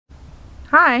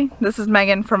Hi, this is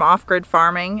Megan from Off Grid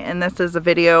Farming, and this is a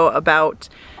video about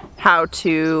how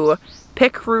to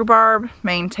pick rhubarb,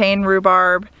 maintain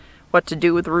rhubarb, what to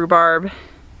do with rhubarb,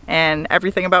 and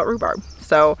everything about rhubarb.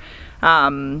 So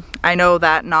I know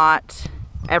that not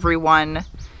everyone,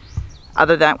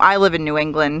 other than I live in New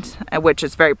England, which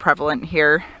is very prevalent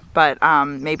here, but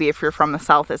maybe if you're from the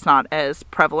South it's not as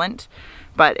prevalent,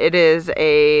 but it is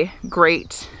a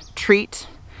great treat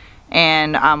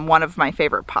and one of my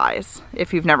favorite pies.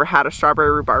 If you've never had a strawberry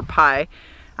rhubarb pie,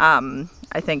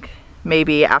 I think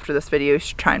maybe after this video you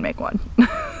should try and make one.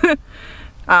 I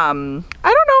don't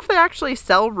know if they actually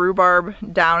sell rhubarb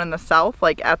down in the South,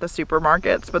 like at the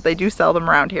supermarkets, but they do sell them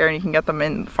around here, and you can get them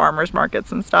in farmers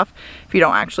markets and stuff if you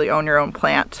don't actually own your own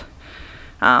plant.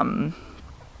 You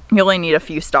only need a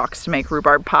few stalks to make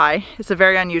rhubarb pie. It's a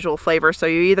very unusual flavor, so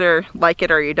you either like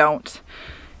it or you don't.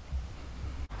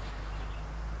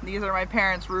 These are my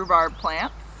parents' rhubarb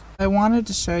plants. I wanted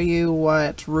to show you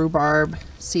what rhubarb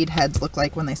seed heads look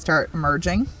like when they start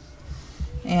emerging.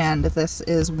 And this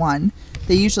is one.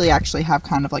 They usually actually have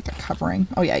kind of like a covering.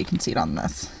 Oh yeah, you can see it on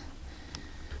this.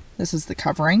 This is the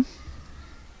covering.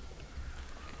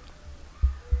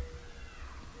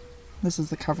 This is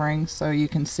the covering, so you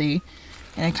can see.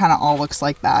 And it kind of all looks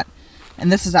like that.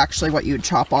 And this is actually what you would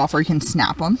chop off, or you can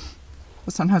snap them.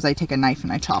 But sometimes I take a knife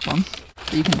and I chop them.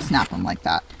 But you can snap them like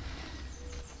that.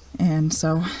 And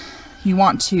so you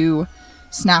want to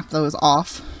snap those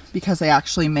off because they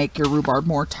actually make your rhubarb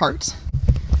more tart.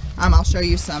 I'll show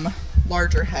you some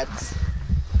larger heads.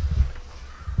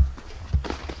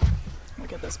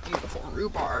 Look at this beautiful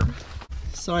rhubarb.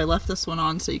 So I left this one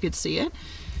on so you could see it.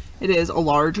 It is a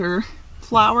larger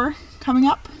flower coming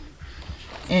up.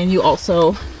 And you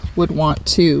also would want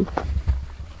to,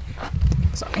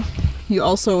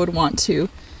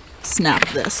 snap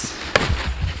this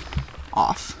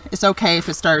off. It's okay if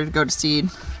it started to go to seed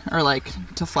or like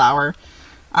to flower.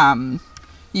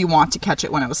 You want to catch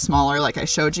it when it was smaller like I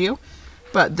showed you,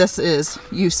 but this is,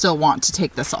 you still want to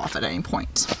take this off at any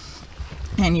point.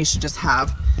 And you should just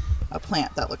have a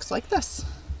plant that looks like this.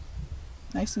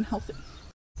 Nice and healthy.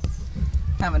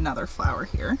 I have another flower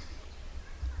here.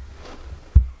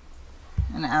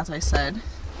 And as I said,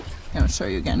 I'm going to show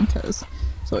you again because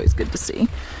it's always good to see.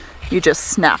 You just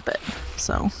snap it.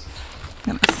 So I'm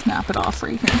going to snap it off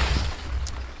right here.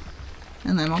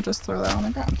 And then I'll just throw that on the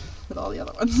ground with all the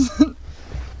other ones.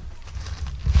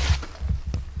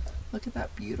 Look at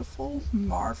that beautiful,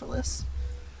 marvelous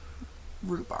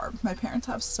rhubarb. My parents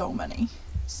have so many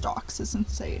stalks, it's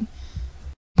insane.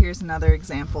 Here's another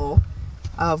example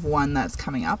of one that's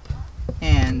coming up,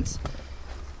 and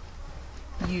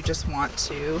you just want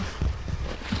to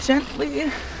gently,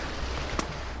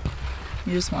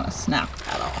 you just want to snap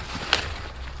that off.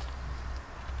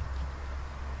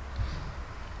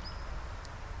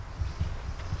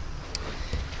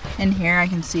 And here I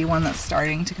can see one that's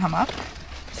starting to come up.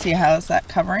 See how is that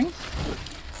covering?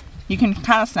 You can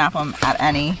kind of snap them at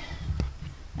any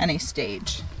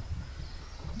stage,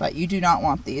 but you do not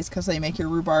want these because they make your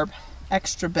rhubarb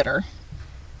extra bitter.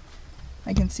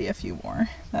 I can see a few more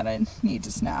that I need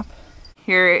to snap.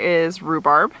 Here is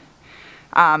rhubarb.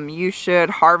 You should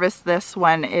harvest this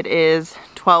when it is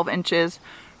 12 inches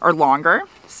or longer.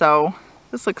 So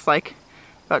this looks like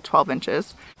about 12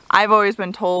 inches. I've always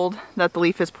been told that the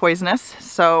leaf is poisonous,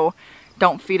 so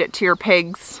don't feed it to your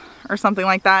pigs or something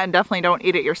like that, and definitely don't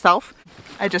eat it yourself.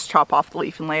 I just chop off the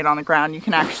leaf and lay it on the ground. You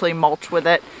can actually mulch with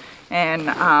it,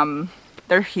 and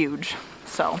they're huge.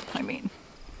 So, I mean,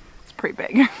 it's pretty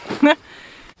big.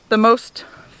 The most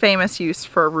famous use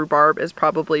for rhubarb is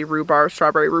probably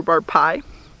strawberry rhubarb pie.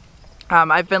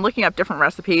 I've been looking up different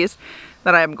recipes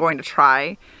that I'm going to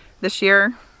try this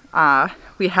year.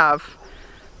 We have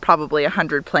probably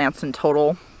 100 plants in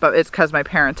total, but it's because my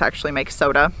parents actually make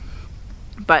soda.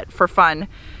 But for fun,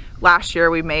 last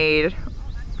year we made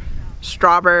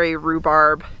strawberry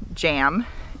rhubarb jam,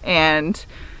 and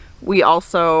we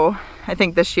also, I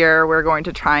think this year we're going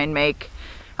to try and make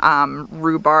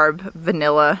rhubarb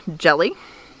vanilla jelly.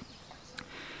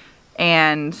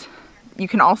 And you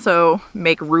can also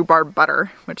make rhubarb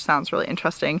butter, which sounds really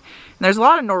interesting. And there's a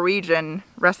lot of Norwegian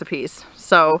recipes,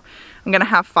 so I'm gonna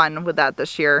have fun with that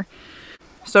this year.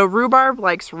 So rhubarb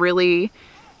likes really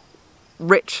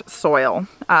rich soil.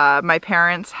 My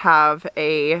parents have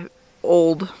a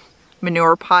old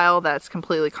manure pile that's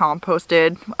completely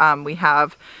composted. We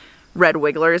have red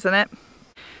wigglers in it.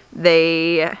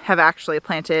 They have actually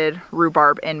planted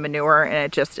rhubarb in manure, and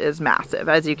it just is massive.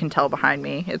 As you can tell behind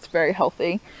me, it's very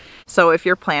healthy. So if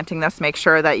you're planting this, make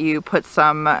sure that you put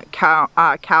some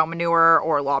cow manure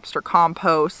or lobster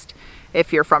compost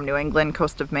if you're from New England,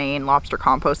 coast of Maine, lobster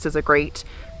compost is a great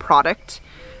product.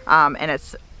 And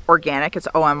it's organic, it's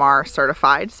OMR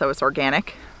certified, so it's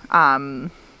organic,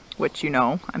 which you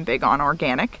know, I'm big on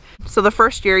organic. So the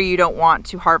first year you don't want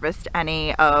to harvest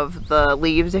any of the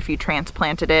leaves if you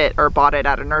transplanted it or bought it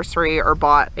at a nursery or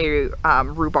bought a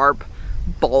rhubarb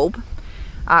bulb.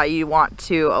 You want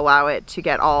to allow it to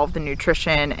get all of the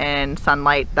nutrition and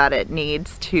sunlight that it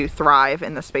needs to thrive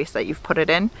in the space that you've put it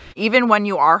in. Even when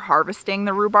you are harvesting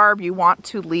the rhubarb, you want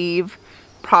to leave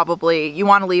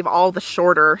all the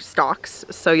shorter stalks,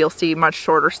 so you'll see much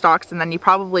shorter stalks, and then you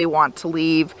probably want to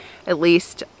leave at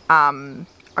least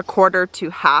a quarter to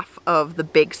half of the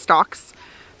big stalks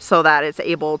so that it's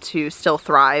able to still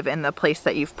thrive in the place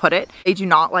that you've put it. They do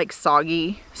not like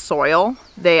soggy soil.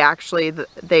 They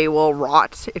will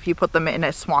rot if you put them in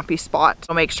a swampy spot.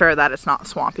 So make sure that it's not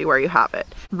swampy where you have it.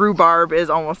 Rhubarb is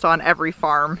almost on every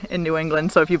farm in New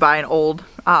England, so if you buy an old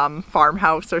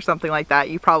farmhouse or something like that,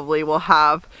 you probably will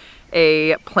have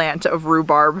a plant of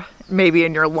rhubarb maybe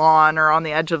in your lawn or on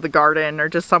the edge of the garden or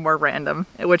just somewhere random,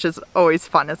 which is always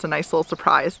fun. It's a nice little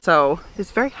surprise. So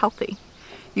it's very healthy.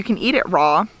 You can eat it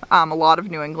raw. A lot of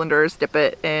New Englanders dip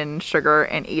it in sugar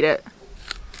and eat it.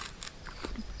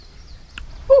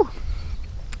 Whew.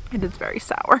 It is very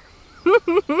sour.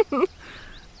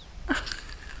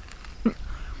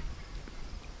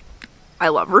 I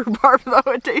love rhubarb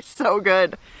though, it tastes so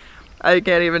good. I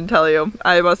can't even tell you.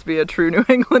 I must be a true New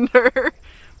Englander.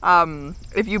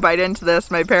 If you bite into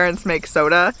this, my parents make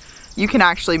soda. You can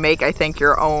actually make, I think,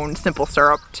 your own simple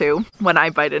syrup too. When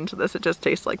I bite into this, it just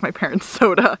tastes like my parents'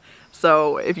 soda.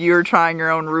 So if you're trying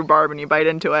your own rhubarb and you bite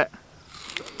into it,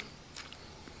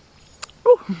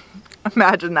 whew,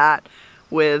 imagine that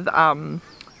with a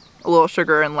little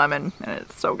sugar and lemon, and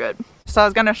it's so good. So I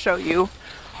was gonna show you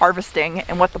harvesting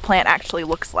and what the plant actually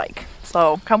looks like.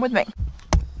 So come with me.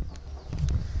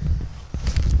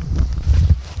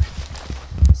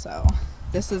 So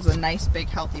this is a nice big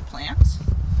healthy plant,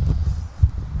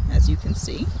 as you can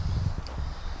see.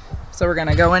 So we're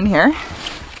gonna go in here.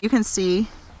 You can see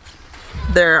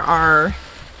there are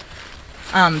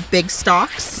big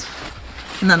stalks,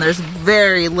 and then there's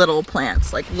very little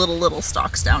plants, like little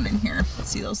stalks down in here.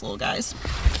 See those little guys?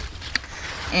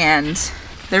 And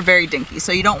they're very dinky,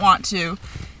 so you don't want to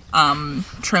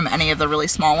trim any of the really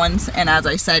small ones. And as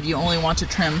I said, you only want to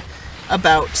trim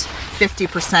about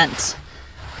 50%,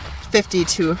 50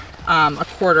 to a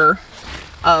quarter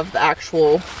of the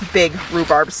actual big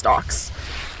rhubarb stalks.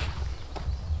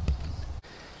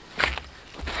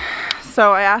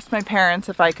 So I asked my parents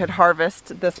if I could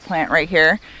harvest this plant right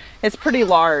here. It's pretty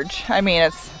large. I mean,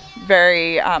 it's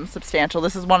very substantial.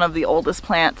 This is one of the oldest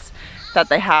plants that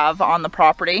they have on the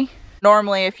property.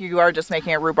 Normally, if you are just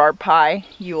making a rhubarb pie,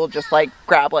 you will just like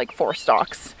grab like 4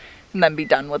 stalks and then be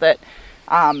done with it.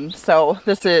 So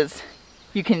this is,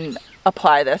 you can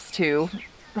apply this to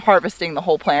harvesting the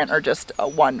whole plant or just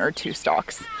 1 or 2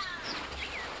 stalks.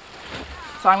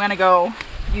 So I'm gonna go,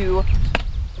 you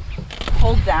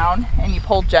hold down and you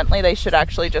pull gently. They should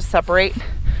actually just separate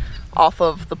off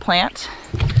of the plant,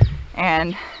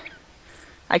 and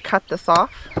I cut this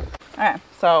off. Alright,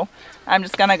 so I'm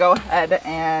just gonna go ahead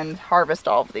and harvest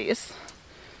all of these.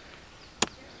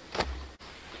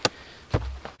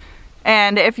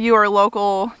 And if you are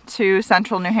local to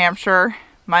central New Hampshire,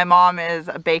 my mom is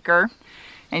a baker,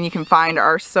 and you can find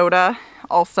our soda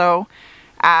also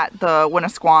at the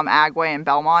Winnisquam Agway in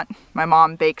Belmont. My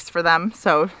mom bakes for them,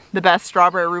 so the best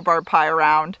strawberry rhubarb pie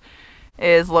around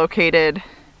is located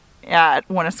at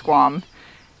Winnisquam,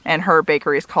 and her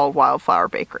bakery is called Wildflower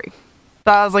Bakery.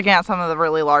 So I was looking at some of the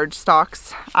really large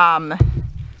stalks.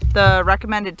 The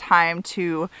recommended time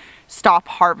to stop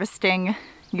harvesting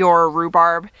your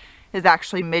rhubarb is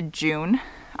actually mid-June.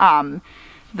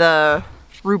 The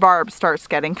rhubarb starts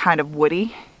getting kind of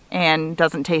woody and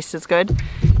doesn't taste as good,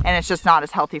 and it's just not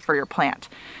as healthy for your plant.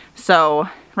 So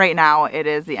right now it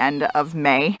is the end of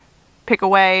May. Pick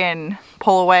away and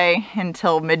pull away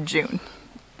until mid-June.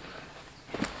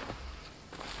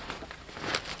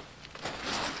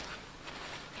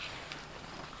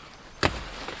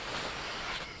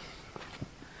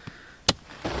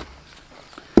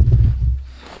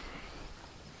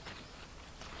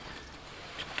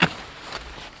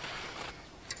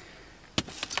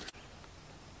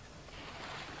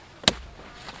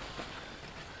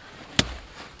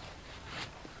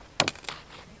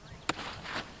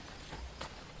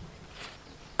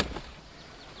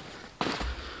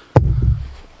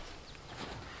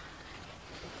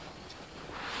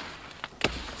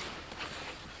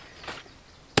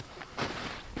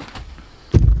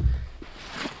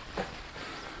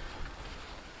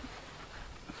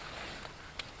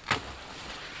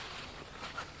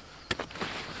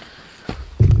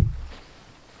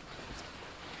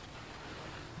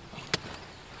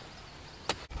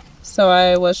 So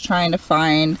I was trying to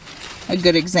find a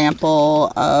good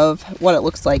example of what it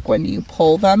looks like when you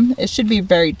pull them. It should be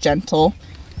very gentle.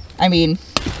 I mean,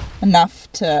 enough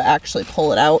to actually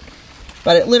pull it out,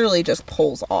 but it literally just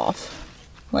pulls off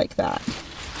like that.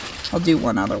 I'll do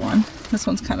one other one. This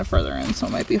one's kind of further in, so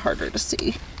it might be harder to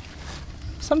see.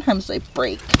 Sometimes they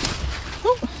break.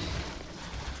 Oh.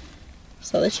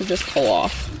 So they should just pull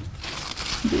off.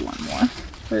 I'll do one more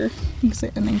for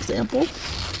an example.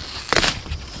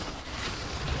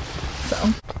 So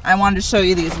I wanted to show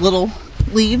you these little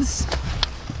leaves,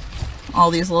 all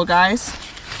these little guys.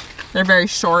 They're very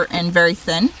short and very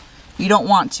thin. You don't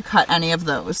want to cut any of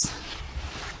those.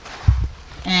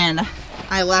 And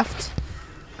I left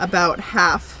about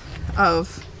half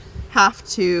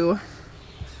to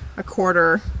a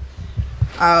quarter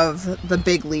of the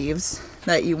big leaves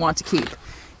that you want to keep.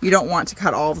 You don't want to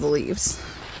cut all of the leaves.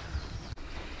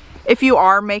 If you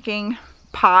are making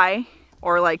pie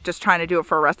or like just trying to do it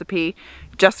for a recipe,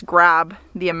 just grab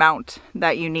the amount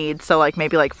that you need. So like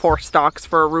maybe like 4 stalks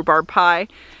for a rhubarb pie.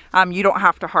 You don't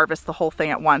have to harvest the whole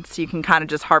thing at once. You can kind of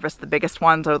just harvest the biggest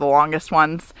ones or the longest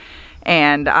ones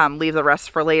and leave the rest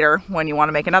for later when you want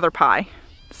to make another pie.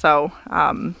 So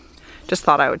just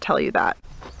thought I would tell you that.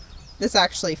 This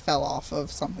actually fell off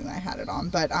of something that I had it on,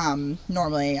 but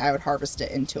normally I would harvest it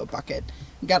into a bucket.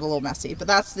 It got a little messy, but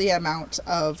that's the amount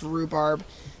of rhubarb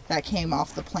that came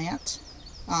off the plant.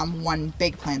 One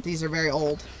big plant. These are very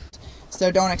old,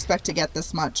 so don't expect to get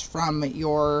this much from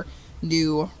your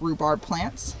new rhubarb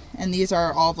plants. And these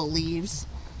are all the leaves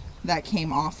that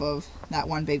came off of that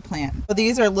one big plant. So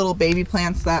these are little baby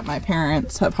plants that my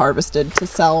parents have harvested to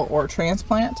sell or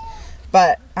transplant,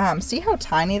 but see how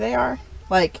tiny they are?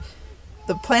 Like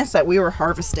the plants that we were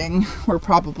harvesting were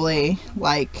probably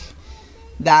like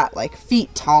that, like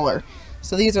feet taller.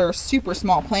 So these are super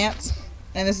small plants,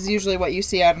 and this is usually what you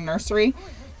see at a nursery.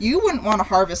 You wouldn't want to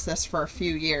harvest this for a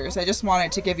few years. I just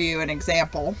wanted to give you an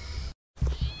example.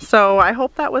 So I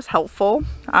hope that was helpful.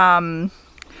 If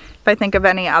I think of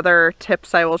any other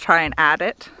tips, I will try and add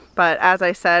it. But as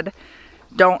I said,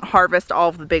 don't harvest all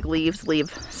of the big leaves.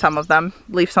 Leave some of them.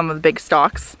 Leave some of the big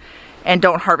stalks. And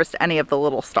don't harvest any of the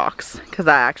little stalks, because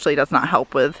that actually does not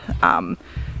help with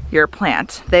your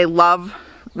plant. They love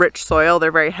rich soil.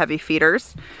 They're very heavy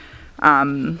feeders.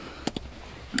 And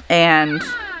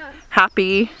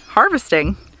happy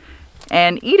harvesting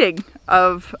and eating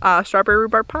of strawberry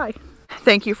rhubarb pie.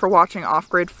 Thank you for watching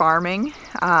Off-Grid Farming.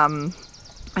 I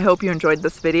hope you enjoyed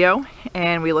this video,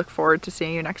 and we look forward to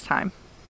seeing you next time.